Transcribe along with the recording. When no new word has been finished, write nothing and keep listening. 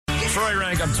Troy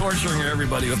Rank, I'm torturing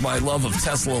everybody with my love of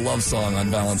Tesla love song on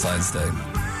Valentine's Day.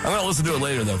 I'm going to listen to it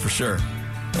later, though, for sure.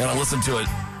 I'm going to listen to it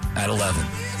at 11.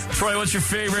 Troy, what's your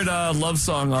favorite love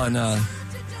song on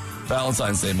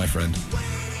Valentine's Day, my friend?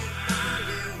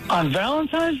 On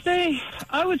Valentine's Day,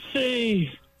 I would say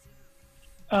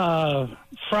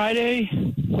Friday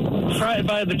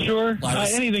by The Cure.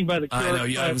 Anything by The Cure. I know,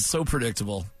 yeah, it was so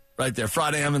predictable. Right there,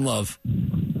 Friday I'm in Love.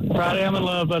 Friday I'm in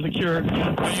Love by The Cure.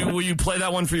 Will you play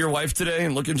that one for your wife today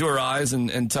and look into her eyes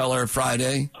and tell her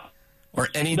Friday or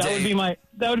any day?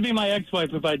 That would be my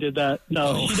ex-wife if I did that.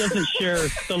 No, She doesn't share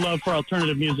the love for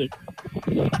alternative music.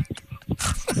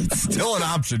 Still an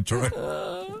option, Troy.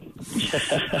 All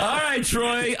right,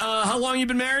 Troy. How long you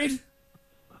been married?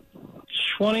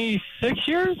 26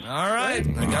 years. All right.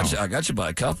 I got you by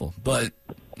a couple, but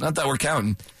not that we're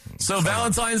counting. So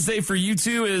Valentine's Day for you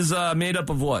two is made up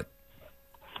of what?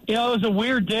 You know, it was a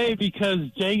weird day because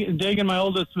Dagan, my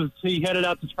oldest, he headed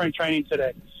out to spring training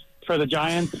today for the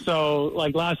Giants. So,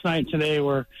 like last night and today,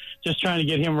 we're just trying to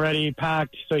get him ready,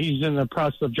 packed. So he's in the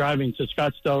process of driving to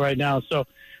Scottsdale right now. So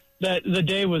the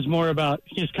day was more about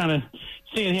just kind of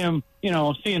seeing him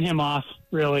off,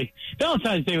 really.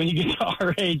 Valentine's Day, when you get to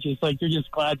our age, it's like you're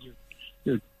just glad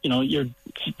you're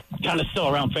kind of still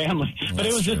around family. But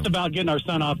it was just about getting our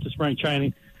son off to spring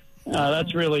training.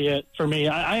 That's really it for me.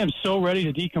 I am so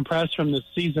ready to decompress from this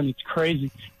season. It's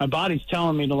crazy. My body's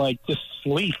telling me to just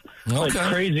sleep like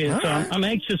crazy. And so I'm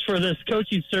anxious for this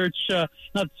coaching search, but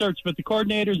the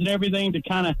coordinators and everything to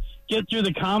kind of get through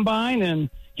the combine and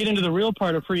get into the real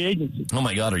part of free agency. Oh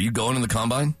my God, are you going to the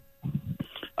combine?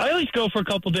 I at least go for a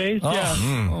couple days. Oh, yeah.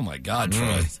 Oh my God,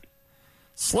 Troy.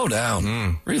 Slow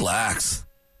down. Relax.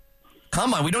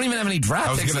 Combine, we don't even have any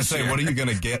draft picks. I was going to say, what are you going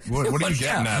to get? What are you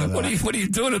getting out of that? What are you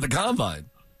doing at the combine?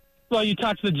 Well, you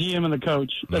talk to the GM and the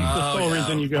coach. That's the sole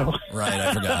reason you go. Right,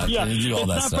 I forgot. Yeah, you do all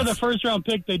that it's stuff. not for the first-round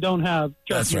pick they don't have.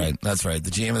 That's right.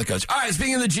 The GM and the coach. All right,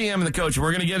 speaking of the GM and the coach,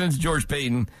 we're going to get into George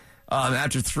Paton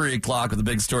after 3 o'clock with the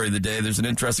big story of the day. There's an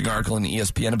interesting article in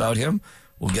ESPN about him.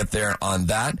 We'll get there on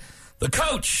that. The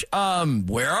coach,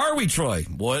 where are we, Troy?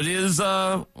 Where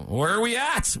are we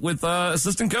at with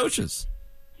assistant coaches?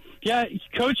 Yeah,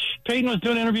 Coach Paton was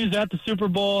doing interviews at the Super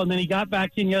Bowl, and then he got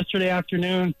back in yesterday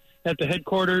afternoon at the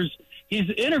headquarters. He's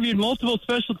interviewed multiple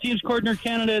special teams coordinator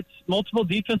candidates, multiple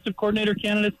defensive coordinator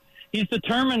candidates. He's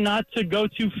determined not to go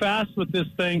too fast with this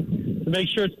thing to make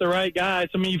sure it's the right guys.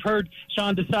 I mean, you've heard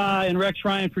Sean Desai and Rex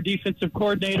Ryan for defensive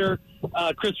coordinator.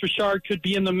 Chris Richard could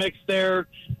be in the mix there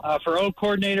for O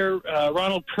coordinator.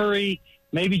 Ronald Curry,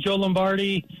 maybe Joe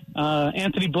Lombardi.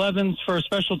 Anthony Blevins for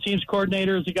special teams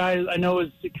coordinator is a guy I know is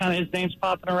kind of his name's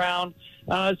popping around.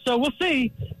 So we'll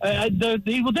see.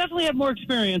 He will definitely have more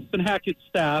experience than Hackett's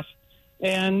staff.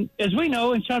 And as we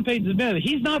know, and Sean Payton's admitted,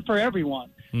 he's not for everyone.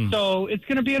 So it's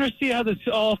going to be interesting to see how this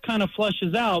all kind of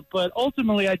fleshes out. But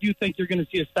ultimately, I do think you're going to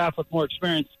see a staff with more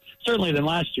experience, certainly than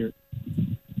last year.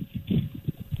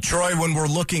 Troy, when we're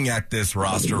looking at this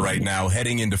roster right now,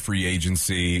 heading into free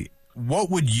agency, what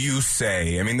would you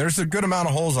say? I mean, there's a good amount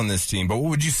of holes on this team, but what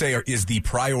would you say is the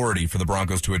priority for the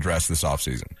Broncos to address this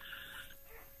offseason?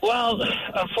 Well,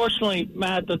 unfortunately,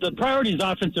 Matt, the priority is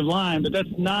offensive line, but that's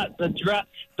not the draft.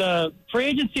 The free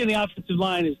agency of the offensive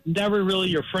line is never really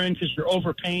your friend because you're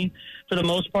overpaying for the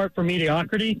most part for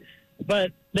mediocrity.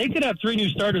 But they could have 3 new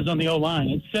starters on the O-line.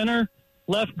 It's center,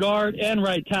 left guard, and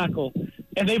right tackle.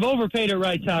 And they've overpaid at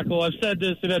right tackle. I've said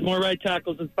this. They've had more right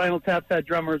tackles than Spinal Tap's had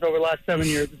drummers over the last 7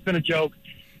 years. It's been a joke.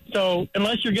 So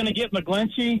unless you're going to get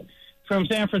McGlinchey from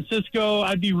San Francisco,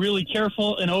 I'd be really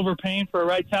careful in overpaying for a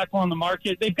right tackle on the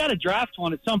market. They've got to draft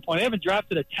one at some point. They haven't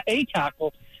drafted a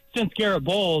tackle since Garrett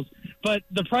Bowles. But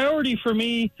the priority for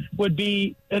me would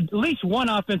be at least one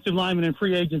offensive lineman in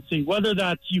free agency, whether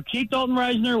that's you keep Dalton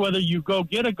Reisner, whether you go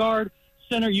get a guard,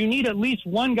 center. You need at least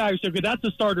one guy who's so good. That's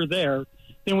a starter there.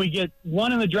 Then we get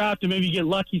one in the draft and maybe get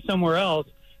lucky somewhere else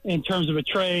in terms of a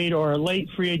trade or a late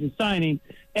free agent signing.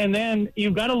 And then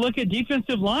you've got to look at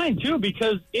defensive line, too,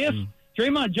 because if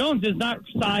Draymond Jones is not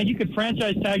signed, you could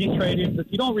franchise tag and trade him. But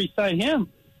if you don't re-sign him,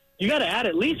 you got to add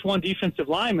at least one defensive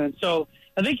lineman. So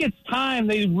I think it's time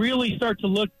they really start to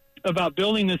look about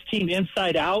building this team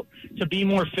inside out to be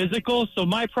more physical. So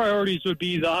my priorities would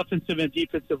be the offensive and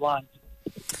defensive lines.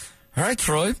 All right,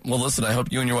 Troy. Well, listen, I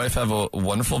hope you and your wife have a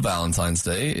wonderful Valentine's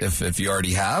Day. If you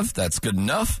already have, that's good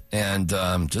enough. And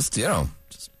just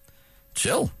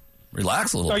chill.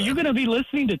 Relax a little bit. Are you going to be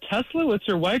listening to Tesla with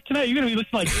your wife tonight? Are you going to be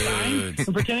listening like signs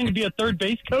and pretending to be a third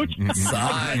base coach?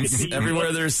 Signs.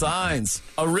 Everywhere there's signs.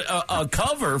 A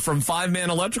cover from 5-Man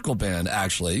Electrical Band,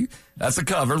 actually. That's a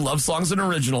cover. Love Song's an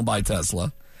original by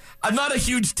Tesla. I'm not a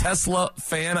huge Tesla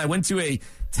fan. I went to a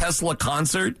Tesla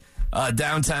concert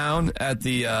downtown at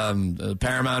the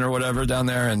Paramount or whatever down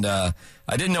there, and I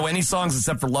didn't know any songs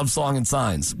except for Love Song and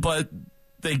Signs, but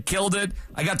they killed it.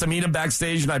 I got to meet him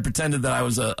backstage, and I pretended that I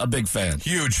was a big fan.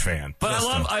 Huge fan. But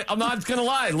I'm not going to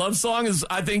lie.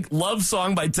 I think Love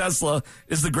Song by Tesla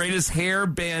is the greatest hair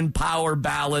band power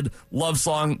ballad love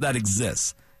song that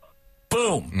exists.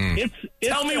 Boom.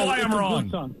 Tell me why I'm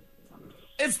wrong.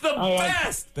 It's the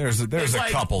best. There's a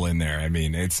couple in there. I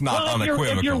mean, it's not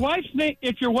unequivocal.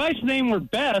 If your wife's name were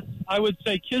Beth, I would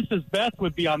say Kisses Beth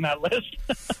would be on that list.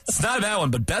 It's not a bad one,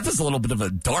 but Beth is a little bit of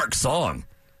a dark song.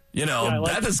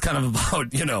 Beth is kind of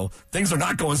about, things are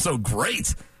not going so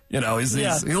great. He's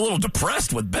a little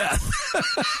depressed with Beth,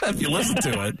 if you listen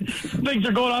to it. Things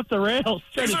are going off the rails.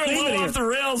 Things are a little off the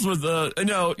rails with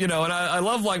and I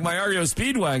love like my REO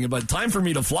Speedwagon, but Time for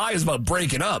Me to Fly is about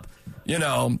breaking up.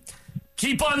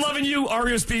 Keep on loving you,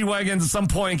 REO Speedwagon. At some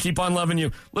point, keep on loving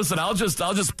you. Listen, I'll just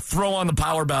throw on the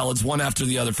power ballads one after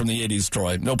the other from the 80s,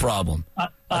 Troy. No problem.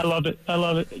 I love it.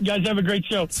 You guys have a great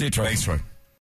show. See you, Troy. Thanks, Troy.